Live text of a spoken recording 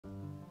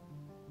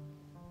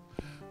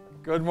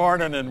Good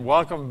morning and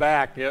welcome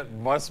back. It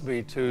must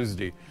be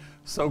Tuesday.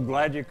 So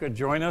glad you could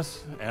join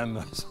us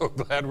and so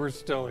glad we're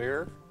still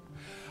here.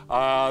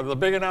 The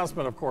big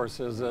announcement, of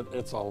course, is that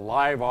it's a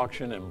live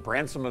auction in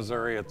Branson,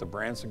 Missouri at the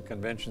Branson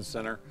Convention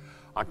Center,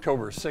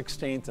 October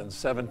 16th and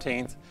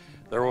 17th.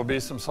 There will be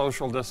some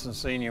social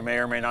distancing. You may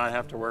or may not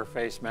have to wear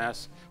face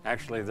masks.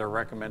 Actually, they're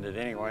recommended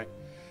anyway.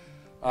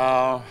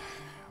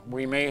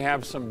 We may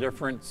have some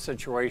different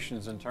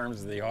situations in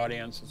terms of the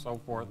audience and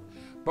so forth,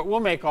 but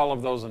we'll make all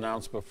of those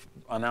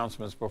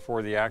announcements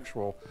before the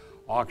actual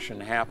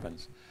auction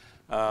happens.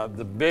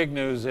 The big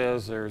news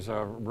is there's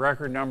a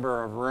record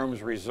number of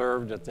rooms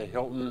reserved at the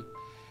Hilton.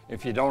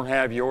 If you don't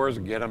have yours,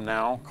 get them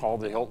now. Call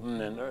the Hilton,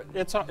 and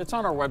it's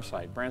on our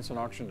website,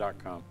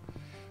 bransonauction.com.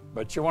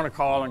 But you want to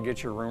call and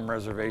get your room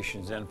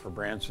reservations in for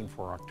Branson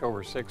for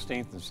October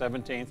 16th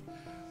and 17th.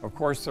 Of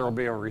course, there will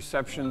be a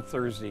reception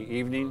Thursday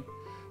evening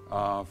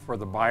for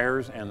the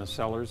buyers and the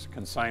sellers,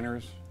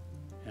 consigners,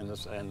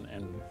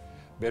 and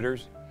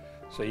bidders.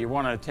 So you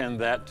want to attend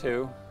that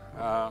too.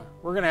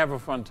 We're going to have a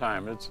fun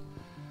time. It's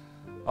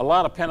a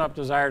lot of pent-up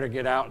desire to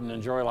get out and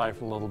enjoy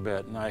life a little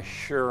bit, and I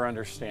sure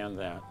understand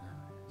that.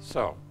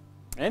 So,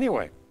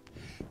 anyway,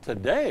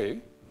 today,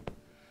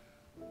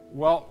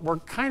 well, we're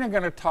kind of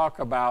going to talk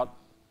about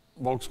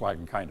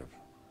Volkswagen, kind of.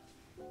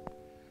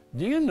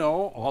 Do you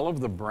know all of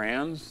the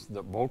brands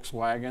that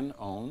Volkswagen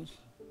owns?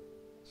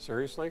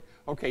 Seriously?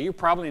 Okay, you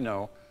probably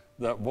know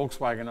that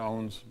Volkswagen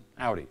owns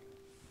Audi.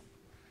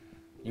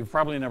 You've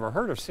probably never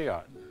heard of Seat,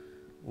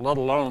 let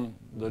alone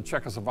the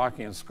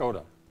Czechoslovakian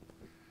Skoda.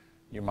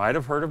 You might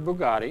have heard of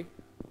Bugatti.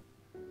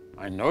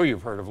 I know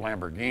you've heard of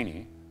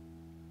Lamborghini.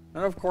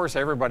 And of course,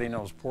 everybody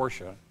knows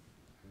Porsche.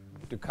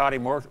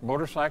 Ducati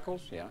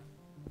motorcycles, yeah.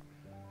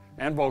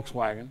 And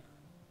Volkswagen,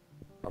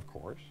 of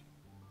course.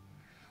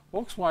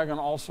 Volkswagen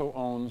also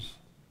owns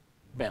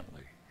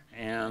Bentley,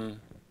 and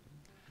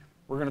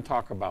we're going to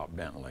talk about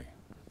Bentley.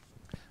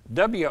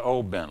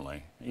 W.O.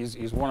 Bentley,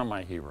 he's one of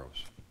my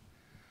heroes.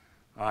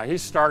 He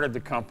started the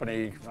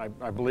company,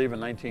 I believe,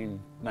 in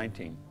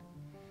 1919.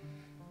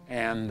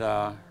 And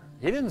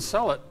he didn't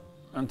sell it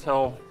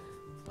until,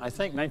 I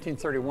think,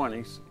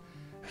 1931.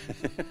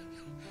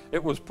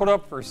 It was put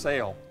up for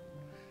sale,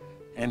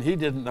 and he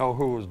didn't know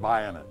who was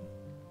buying it.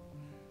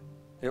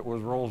 It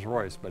was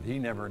Rolls-Royce, but he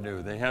never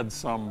knew. They had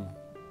some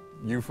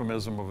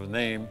euphemism of a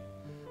name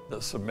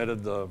that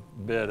submitted the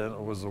bid, and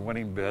it was the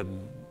winning bid.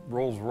 And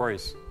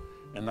Rolls-Royce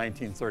in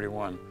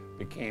 1931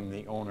 became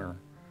the owner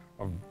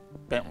of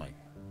Bentley.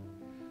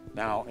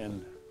 Now,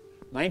 in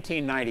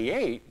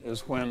 1998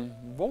 is when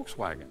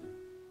Volkswagen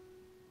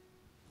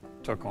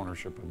took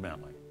ownership of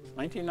Bentley.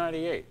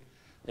 1998.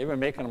 They've been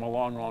making them a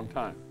long, long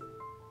time.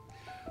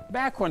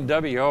 Back when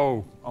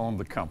W.O. owned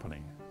the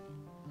company,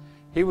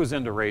 he was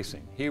into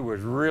racing. He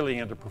was really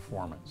into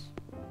performance.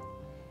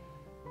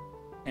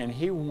 And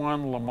he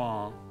won Le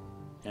Mans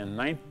in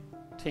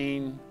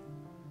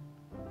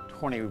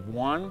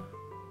 1921,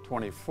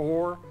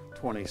 24,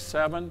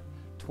 27,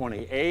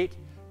 28,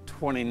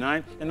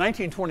 29. In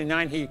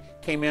 1929, he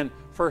came in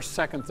first,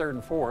 second, third,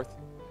 and fourth.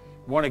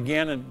 Won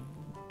again and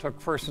took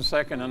first and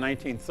second in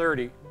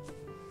 1930.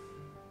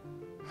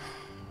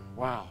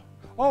 Wow.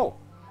 Oh,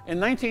 in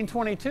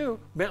 1922,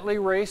 Bentley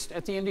raced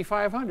at the Indy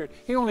 500.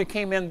 He only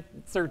came in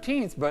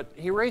 13th, but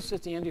he raced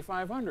at the Indy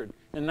 500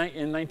 in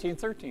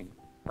 1913,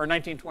 or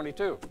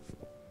 1922.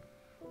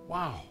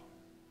 Wow.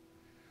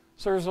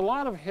 So there's a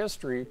lot of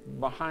history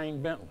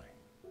behind Bentley.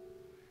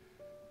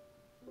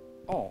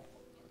 Oh,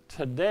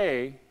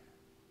 today,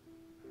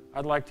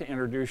 I'd like to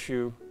introduce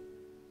you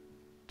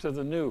to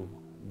the new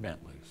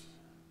Bentleys.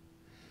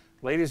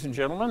 Ladies and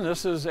gentlemen,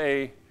 this is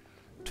a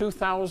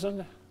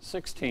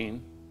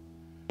 2016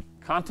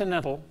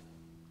 Continental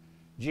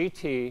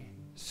GT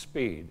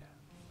Speed.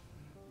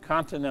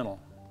 Continental.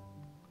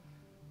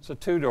 It's a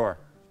two-door.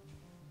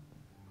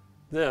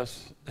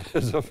 This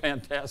is a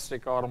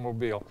fantastic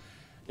automobile.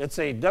 It's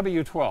a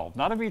W12,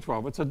 not a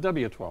V12, it's a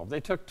W12.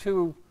 They took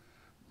two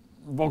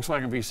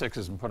Volkswagen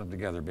V6s and put them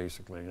together,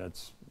 basically.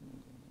 That's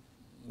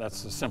the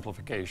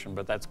simplification,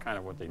 but that's kind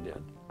of what they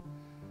did.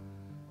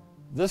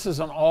 This is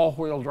an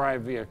all-wheel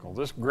drive vehicle.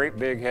 This great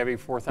big heavy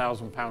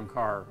 4,000-pound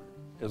car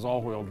is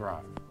all-wheel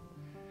drive.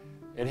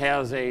 It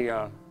has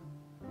a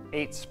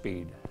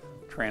 8-speed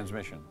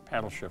transmission,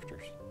 paddle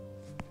shifters.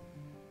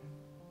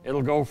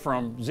 It'll go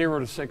from 0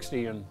 to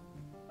 60 in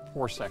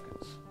 4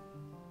 seconds.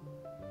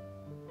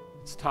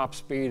 Its top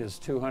speed is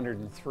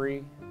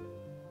 203.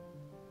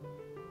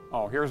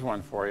 Oh, here's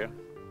one for you.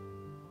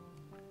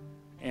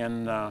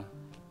 In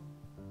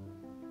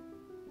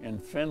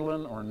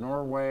Finland or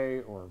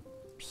Norway or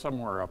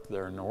somewhere up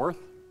there north,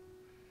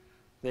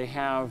 they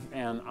have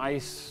an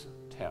ice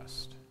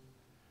test.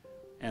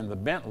 And the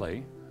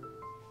Bentley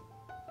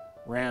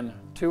ran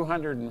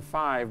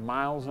 205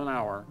 miles an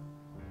hour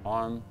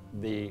on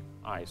the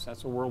ice.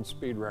 That's a world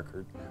speed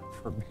record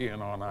for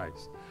being on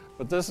ice.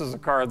 But this is a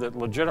car that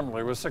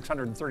legitimately was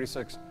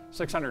 626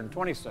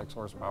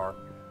 horsepower,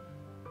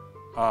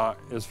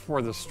 is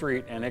for the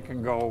street, and it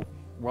can go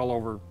well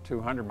over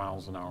 200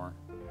 miles an hour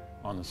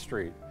on the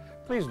street.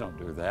 Please don't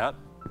do that.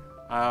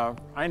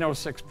 I know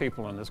 6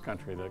 people in this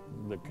country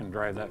that can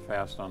drive that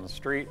fast on the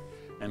street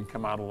and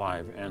come out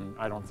alive, and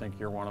I don't think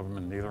you're one of them,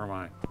 and neither am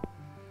I.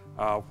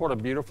 What a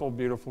beautiful,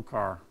 beautiful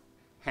car.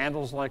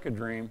 Handles like a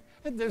dream.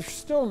 They're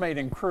still made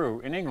in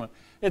Crewe in England.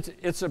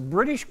 It's a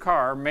British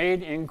car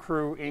made in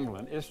Crewe,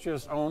 England. It's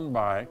just owned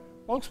by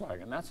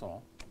Volkswagen, that's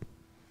all.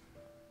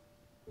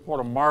 What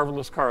a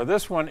marvelous car.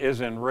 This one is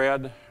in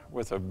red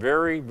with a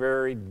very,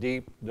 very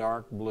deep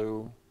dark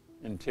blue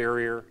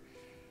interior.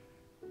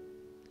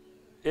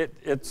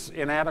 It's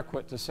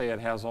inadequate to say it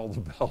has all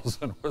the bells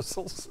and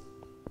whistles,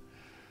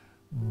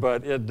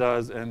 but it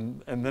does.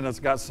 And then it's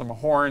got some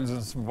horns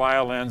and some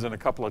violins and a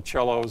couple of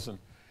cellos. And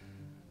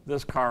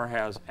this car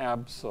has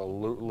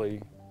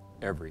absolutely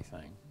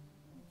everything.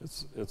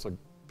 It's a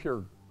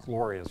pure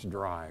glorious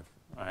drive.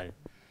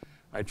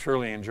 I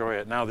truly enjoy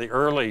it. Now, the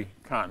early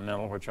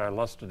Continental, which I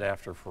lusted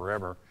after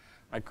forever,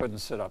 I couldn't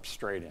sit up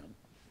straight in.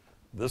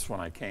 This one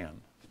I can.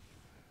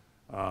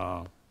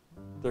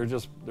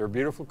 They're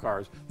beautiful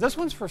cars. This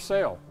one's for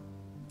sale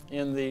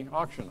in the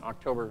auction,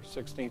 October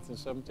 16th and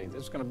 17th.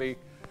 It's going to be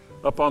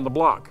up on the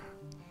block.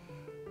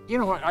 You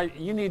know what?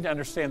 You need to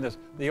understand this.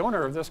 The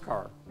owner of this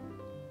car,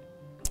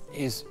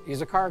 he's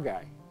a car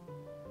guy.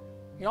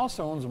 He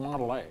also owns a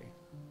Model A.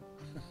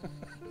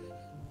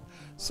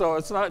 So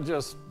it's not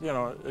just,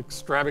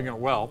 extravagant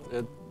wealth.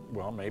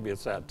 Well, maybe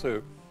it's that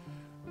too.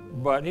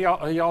 But he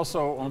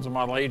also owns a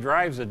Model A. He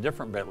drives a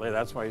different Bentley.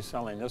 That's why he's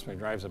selling this one. He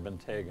drives a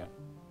Bentayga.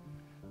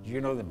 Do you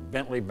know the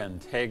Bentley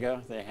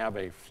Bentayga? They have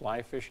a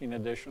fly fishing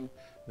edition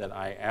that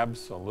I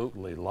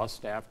absolutely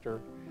lust after.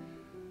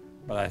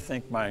 But I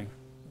think my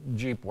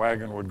Jeep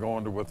wagon would go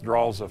into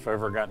withdrawals if I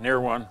ever got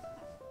near one.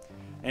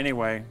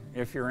 Anyway,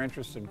 if you're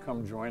interested,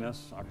 come join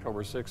us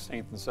October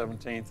 16th and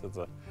 17th at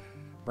the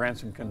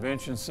Branson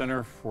Convention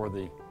Center for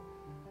the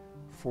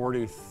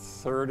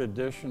 43rd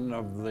edition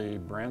of the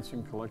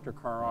Branson Collector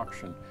Car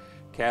Auction.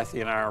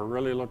 Kathy and I are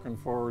really looking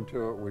forward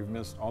to it. We've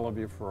missed all of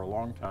you for a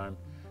long time,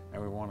 and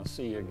we want to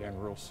see you again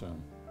real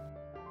soon.